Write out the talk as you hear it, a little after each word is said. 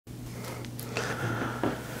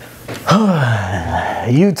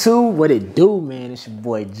YouTube, what it do, man? It's your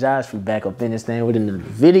boy Josh. We back up in this thing with another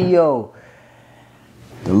video.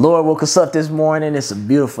 The Lord woke us up this morning. It's a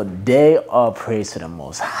beautiful day. All praise to the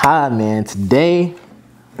Most High, man. Today,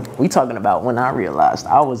 we talking about when I realized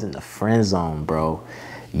I was in the friend zone, bro.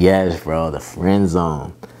 Yes, bro, the friend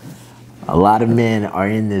zone. A lot of men are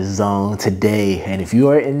in this zone today. And if you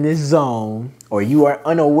are in this zone, or you are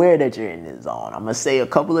unaware that you're in this zone, I'm going to say a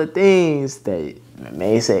couple of things that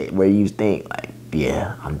may say where you think like,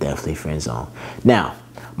 yeah, I'm definitely friend zone. Now,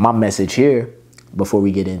 my message here before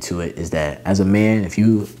we get into it is that as a man, if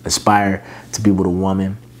you aspire to be with a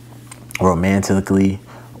woman romantically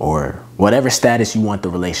or whatever status you want the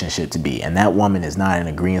relationship to be, and that woman is not in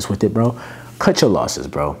agreement with it, bro, cut your losses,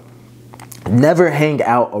 bro. Never hang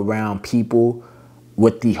out around people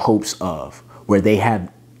with the hopes of where they have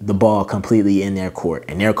the ball completely in their court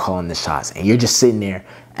and they're calling the shots and you're just sitting there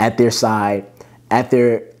at their side,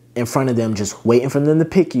 in front of them, just waiting for them to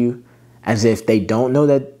pick you, as if they don't know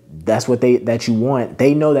that that's what you want.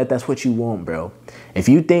 They know that that's what you want, bro. If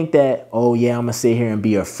you think that, oh yeah, I'm gonna sit here and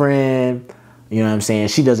be a friend, you know what I'm saying?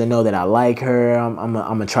 She doesn't know that I like her. I'm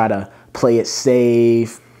gonna try to play it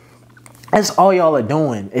safe. That's all y'all are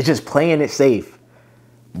doing. It's just playing it safe.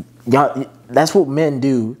 Y'all, that's what men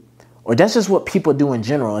do, or that's just what people do in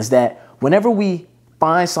general, is that whenever we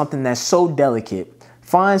find something that's so delicate,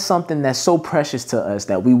 find something that's so precious to us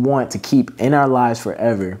that we want to keep in our lives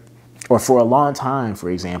forever, or for a long time, for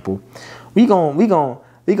example, we gonna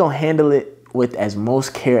handle it with as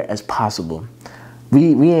most care as possible.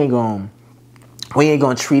 We ain't gonna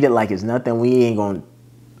treat it like it's nothing. We ain't gonna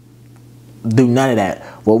do none of that.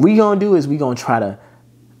 What we gonna do is we gonna try to,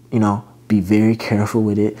 be very careful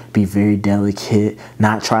with it, be very delicate,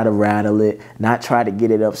 not try to rattle it, not try to get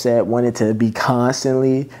it upset, want it to be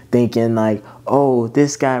constantly thinking like, oh,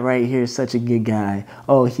 this guy right here is such a good guy.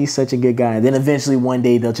 Oh, he's such a good guy. And then eventually one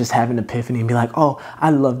day they'll just have an epiphany and be like, oh,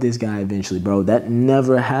 I love this guy eventually, bro. That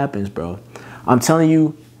never happens, bro. I'm telling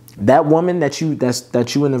you, that woman that you in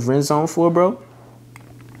the friend zone for, bro,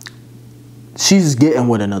 she's getting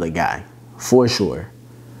with another guy for sure.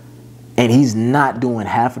 And he's not doing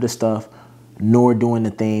half of the stuff nor doing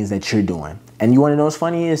the things that you're doing. And you want to know what's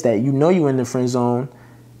funny is that you're in the friend zone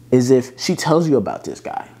is if she tells you about this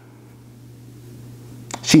guy.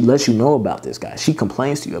 She lets you know about this guy. She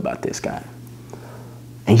complains to you about this guy.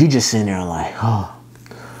 And you just sitting there like, oh,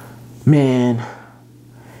 man,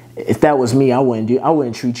 if that was me, I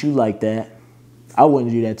wouldn't treat you like that. I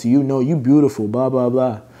wouldn't do that to you. No, you beautiful, blah, blah,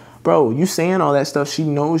 blah. Bro, you saying all that stuff, she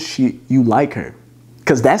knows you like her.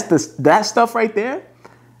 Because that stuff right there,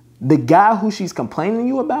 the guy who she's complaining to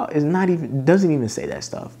you about doesn't even say that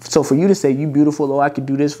stuff. So for you to say, you beautiful, oh, I could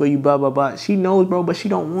do this for you, blah, blah, blah. She knows, bro, but she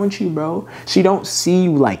don't want you, bro. She don't see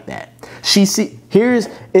you like that.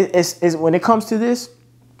 When it comes to this,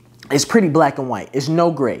 it's pretty black and white. It's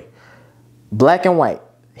no gray. Black and white.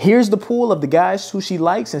 Here's the pool of the guys who she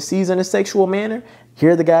likes and sees in a sexual manner.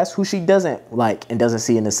 Here are the guys who she doesn't like and doesn't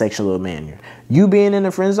see in a sexual manner. You being in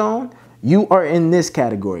the friend zone, you are in this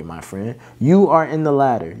category, my friend. You are in the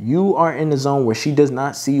latter. You are in the zone where she does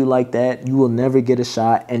not see you like that. You will never get a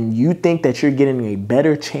shot. And you think that you're getting a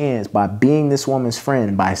better chance by being this woman's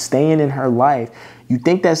friend, by staying in her life. You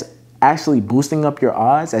think that's actually boosting up your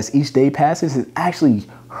odds as each day passes. It's actually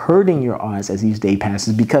hurting your odds as each day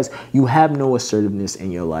passes because you have no assertiveness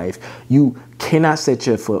in your life. You cannot set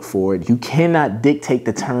your foot forward. You cannot dictate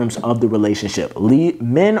the terms of the relationship.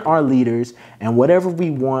 Men are leaders, and whatever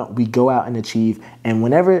we want, we go out and achieve. And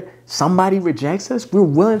whenever somebody rejects us, we're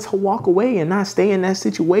willing to walk away and not stay in that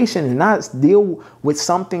situation and not deal with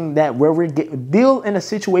something deal in a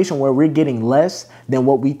situation where we're getting less than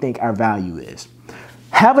what we think our value is.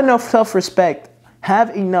 Have enough self-respect.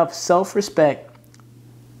 Have enough self-respect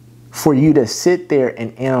for you to sit there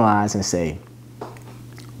and analyze and say,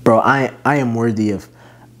 bro, I am worthy of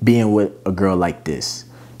being with a girl like this.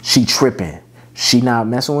 She tripping. She not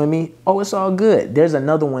messing with me. Oh, it's all good. There's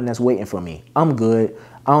another one that's waiting for me. I'm good.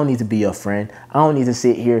 I don't need to be your friend. I don't need to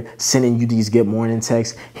sit here sending you these good morning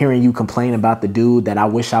texts, hearing you complain about the dude that I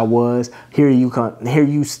wish I was, hear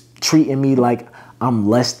you treating me like I'm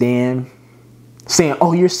less than, saying,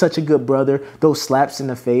 oh, you're such a good brother, those slaps in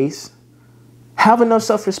the face. Have enough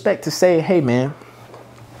self-respect to say, hey, man,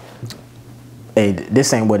 hey,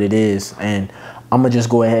 this ain't what it is, and I'm going to just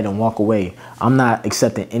go ahead and walk away. I'm not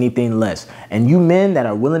accepting anything less. And you men that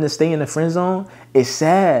are willing to stay in the friend zone, it's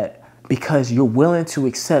sad because you're willing to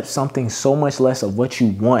accept something so much less of what you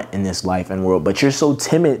want in this life and world, but you're so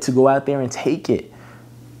timid to go out there and take it.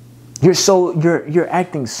 You're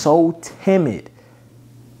acting so timid,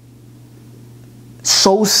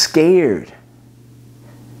 so scared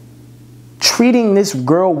treating this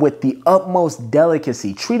girl with the utmost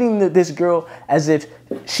delicacy, treating this girl as if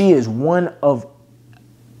she is one of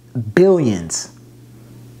billions,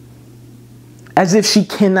 as if she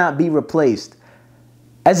cannot be replaced,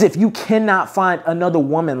 as if you cannot find another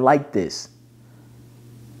woman like this.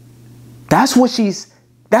 That's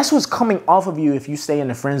what's coming off of you if you stay in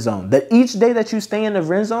the friend zone. That each day that you stay in the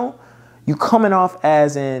friend zone, you coming off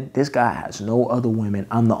as in, this guy has no other women.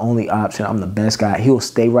 I'm the only option. I'm the best guy. He'll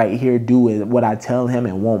stay right here, do what I tell him,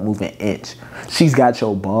 and won't move an inch. She's got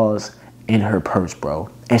your balls in her purse, bro.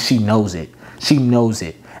 And she knows it. She knows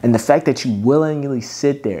it. And the fact that you willingly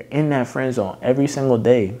sit there in that friend zone every single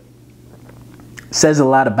day says a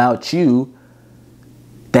lot about you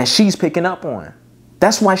that she's picking up on.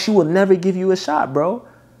 That's why she will never give you a shot, bro.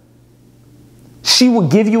 She will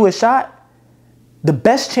give you a shot. The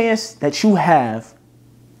best chance that you have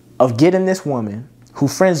of getting this woman who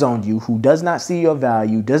friend zoned you, who does not see your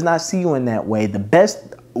value, does not see you in that way, the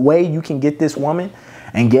best way you can get this woman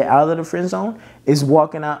and get out of the friend zone is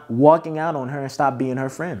walking out on her and stop being her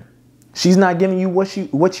friend. She's not giving you what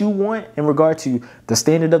you want in regard to the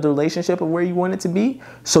standard of the relationship or where you want it to be.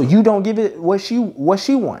 So you don't give it what she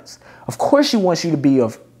wants. Of course she wants you to be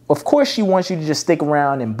Of course she wants you to just stick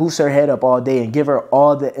around and boost her head up all day and give her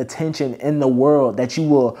all the attention in the world that you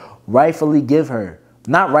will rightfully give her.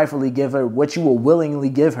 Not rightfully give her, what you will willingly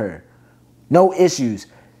give her. No issues.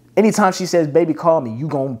 Anytime she says, baby, call me, you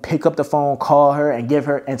gonna pick up the phone, call her and give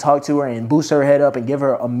her and talk to her and boost her head up and give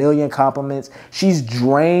her a million compliments. She's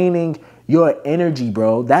draining your energy,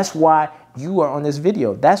 bro. That's why you are on this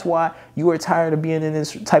video. That's why you are tired of being in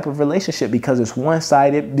this type of relationship, because it's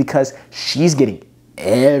one-sided, because she's getting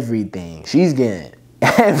everything. She's getting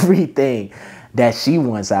everything that she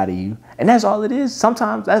wants out of you. And that's all it is.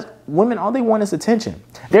 Sometimes that's women, all they want is attention.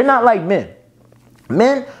 They're not like men.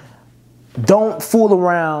 Men don't fool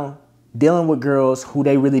around dealing with girls who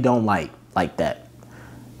they really don't like that.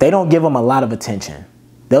 They don't give them a lot of attention.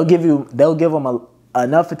 They'll give them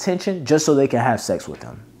enough attention just so they can have sex with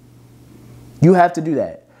them. You have to do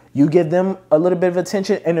that. You give them a little bit of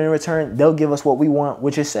attention, and in return, they'll give us what we want,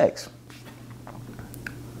 which is sex.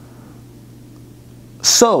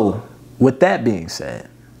 So, with that being said,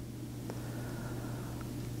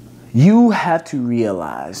 you have to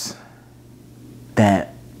realize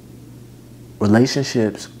that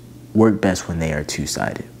relationships work best when they are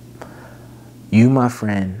two-sided. You, my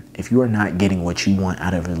friend, if you are not getting what you want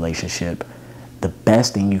out of a relationship, the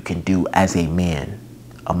best thing you can do as a man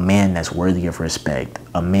that's worthy of respect,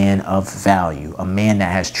 a man of value, a man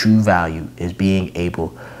that has true value, is being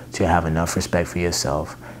able to have enough respect for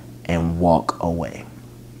yourself and walk away.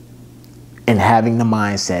 And having the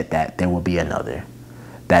mindset that there will be another,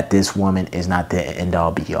 that this woman is not the end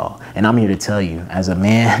all be all. And I'm here to tell you, as a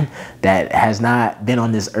man that has not been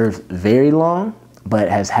on this earth very long, but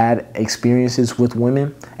has had experiences with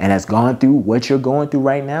women and has gone through what you're going through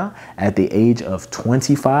right now at the age of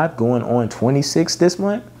 25, going on 26 this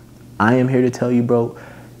month, I am here to tell you, bro,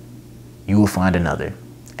 you will find another.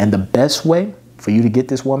 And the best way for you to get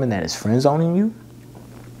this woman that is friend zoning you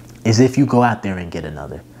is if you go out there and get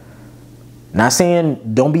another. Not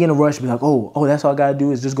saying don't be in a rush, be like, oh, that's all I gotta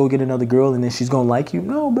do is just go get another girl and then she's gonna like you.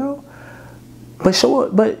 No, bro. But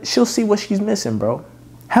she'll see what she's missing, bro.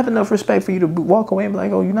 Have enough respect for you to walk away and be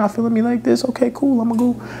like, oh, you're not feeling me like this? Okay, cool. I'm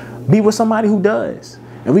gonna go be with somebody who does.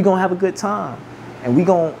 And we're gonna have a good time. And we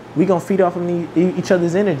gonna feed off of each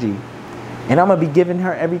other's energy. And I'm gonna be giving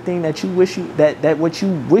her everything that you wish what you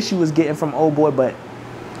wish you was getting from old boy, but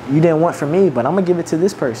you didn't want from me, but I'm gonna give it to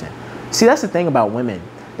this person. See, that's the thing about women.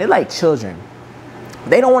 They're like children.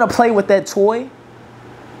 They don't want to play with that toy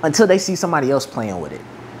until they see somebody else playing with it.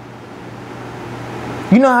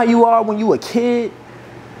 You know how you are when you a kid,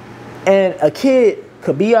 and a kid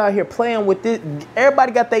could be out here playing with it.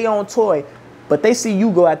 Everybody got their own toy, but they see you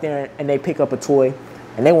go out there and they pick up a toy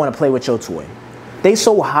and they want to play with your toy. They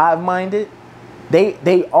so hive-minded.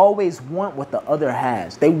 They always want what the other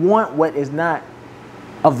has. They want what is not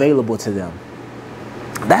available to them.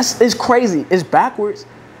 It's crazy. It's backwards.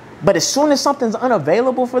 But as soon as something's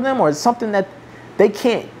unavailable for them or it's something that they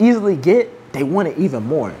can't easily get, they want it even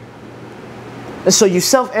more. And so you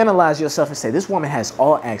self-analyze yourself and say, this woman has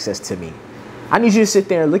all access to me. I need you to sit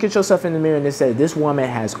there and look at yourself in the mirror and say, this woman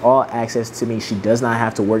has all access to me. She does not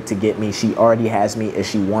have to work to get me. She already has me if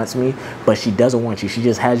she wants me, but she doesn't want you. She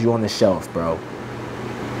just has you on the shelf, bro.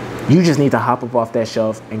 You just need to hop up off that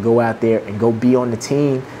shelf and go out there and go be on the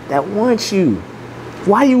team that wants you.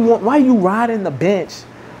 Why you riding the bench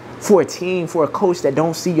for a team, for a coach that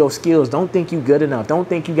don't see your skills, don't think you good enough, don't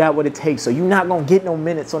think you got what it takes, so you're not going to get no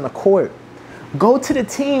minutes on the court? Go to the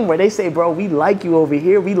team where they say, bro, we like you over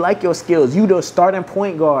here. We like your skills. You the starting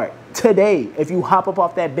point guard today if you hop up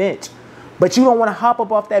off that bench. But you don't want to hop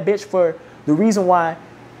up off that bench for the reason why.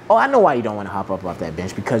 Oh, I know why you don't want to hop up off that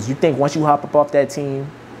bench. Because you think once you hop up off that team,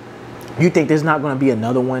 you think there's not going to be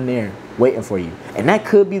another one there waiting for you. And that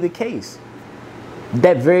could be the case.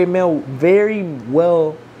 That very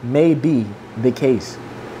well may be the case.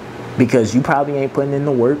 Because you probably ain't putting in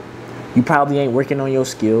the work. You probably ain't working on your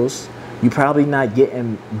skills. You probably not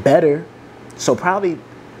getting better. So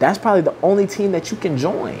that's probably the only team that you can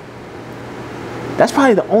join. That's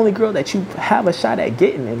probably the only girl that you have a shot at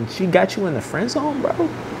getting, and she got you in the friend zone, bro.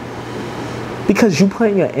 Because you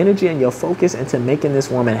putting your energy and your focus into making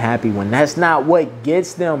this woman happy when that's not what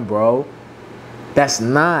gets them, bro. That's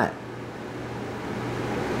not.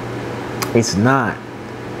 It's not.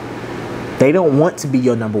 They don't want to be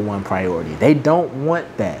your number one priority. They don't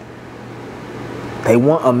want that. They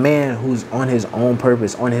want a man who's on his own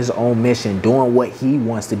purpose, on his own mission, doing what he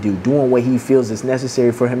wants to do, doing what he feels is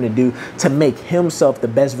necessary for him to do to make himself the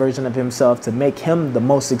best version of himself, to make him the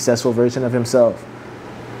most successful version of himself.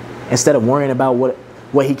 Instead of worrying about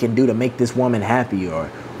what he can do to make this woman happy or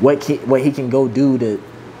what he can go do to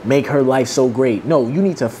make her life so great. No, you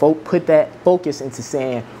need to put that focus into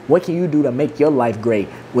saying, what can you do to make your life great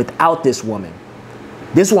without this woman?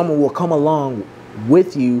 This woman will come along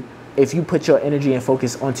with you if you put your energy and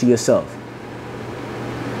focus onto yourself.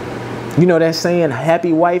 You know that saying,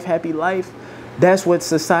 happy wife, happy life? That's what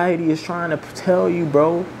society is trying to tell you,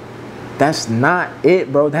 bro. That's not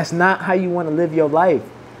it, bro. That's not how you want to live your life.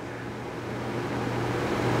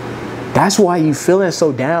 That's why you feeling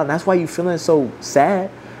so down. That's why you feeling so sad.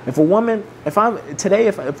 If a woman, if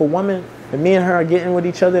me and her are getting with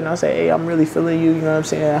each other and I say, hey, I'm really feeling you, you know what I'm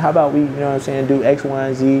saying? How about we, you know what I'm saying, do X, Y,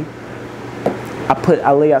 and Z?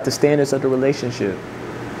 I lay out the standards of the relationship.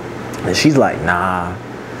 And she's like, nah,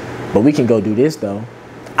 but we can go do this though.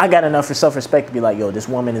 I got enough for self-respect to be like, yo, this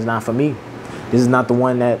woman is not for me. This is not the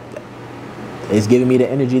one that is giving me the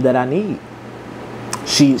energy that I need.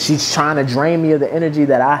 She's trying to drain me of the energy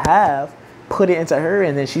that I have, put it into her,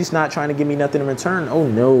 and then she's not trying to give me nothing in return. Oh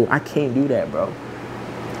no, I can't do that, bro.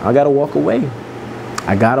 I gotta walk away.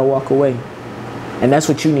 I gotta walk away. And that's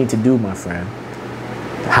what you need to do, my friend.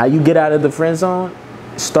 How you get out of the friend zone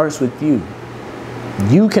starts with you.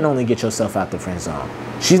 You can only get yourself out the friend zone.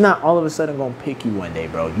 She's not all of a sudden gonna pick you one day,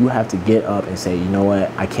 bro. You have to get up and say, you know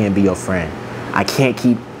what? I can't be your friend. I can't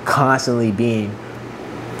keep constantly being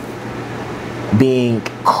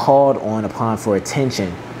called on upon for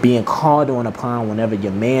attention, being called on upon whenever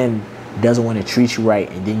your man doesn't want to treat you right,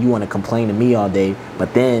 and then you want to complain to me all day.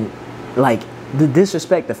 But then, like, the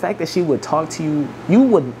disrespect, the fact that she would talk to you, you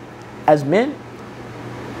would, as men,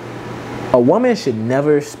 a woman should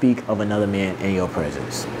never speak of another man in your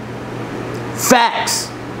presence. Facts.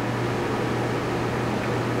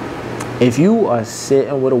 If you are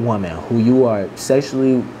sitting with a woman who you are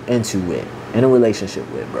sexually into with, in a relationship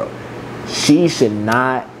with, bro, she should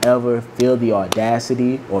not ever feel the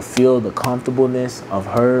audacity or feel the comfortableness of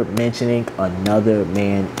her mentioning another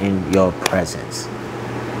man in your presence.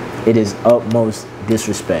 It is utmost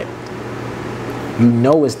disrespect. You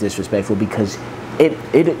know it's disrespectful because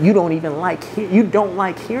you don't even like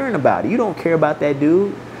hearing about it. You don't care about that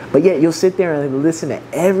dude, but yet you'll sit there and listen to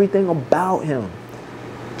everything about him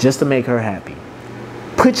just to make her happy.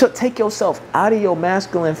 Take yourself out of your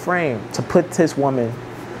masculine frame to put this woman,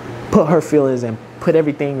 put her feelings and put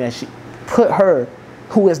everything that put her,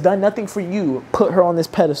 who has done nothing for you, put her on this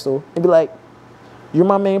pedestal and be like, you're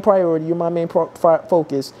my main priority, you're my main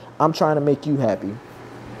focus, I'm trying to make you happy.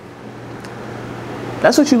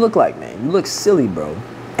 That's what you look like, man. You look silly, bro.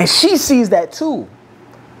 And she sees that too.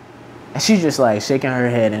 And she's just like shaking her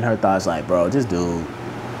head in her thoughts like, bro, this dude,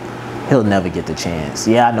 he'll never get the chance.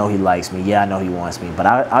 Yeah, I know he likes me. Yeah, I know he wants me. But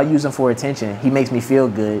I'll use him for attention. He makes me feel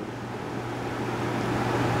good.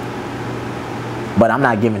 But I'm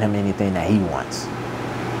not giving him anything that he wants.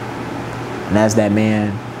 And as that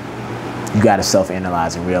man, you got to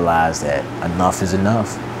self-analyze and realize that enough is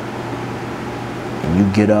enough. And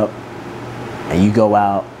you get up and you go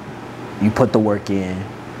out, you put the work in,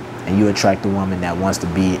 and you attract a woman that wants to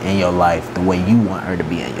be in your life the way you want her to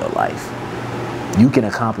be in your life. You can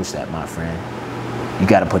accomplish that, my friend. You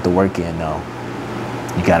got to put the work in, though.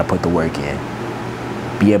 You got to put the work in.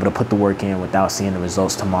 Be able to put the work in without seeing the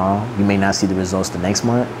results tomorrow. You may not see the results the next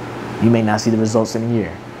month. You may not see the results in a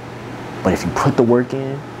year. But if you put the work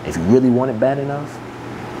in, if you really want it bad enough,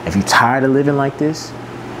 if you're tired of living like this,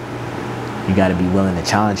 you got to be willing to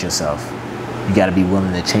challenge yourself. You got to be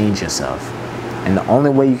willing to change yourself. And the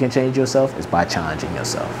only way you can change yourself is by challenging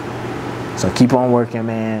yourself. So keep on working,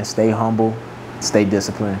 man. Stay humble. Stay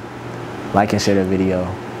disciplined. Like and share the video.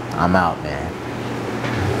 I'm out, man.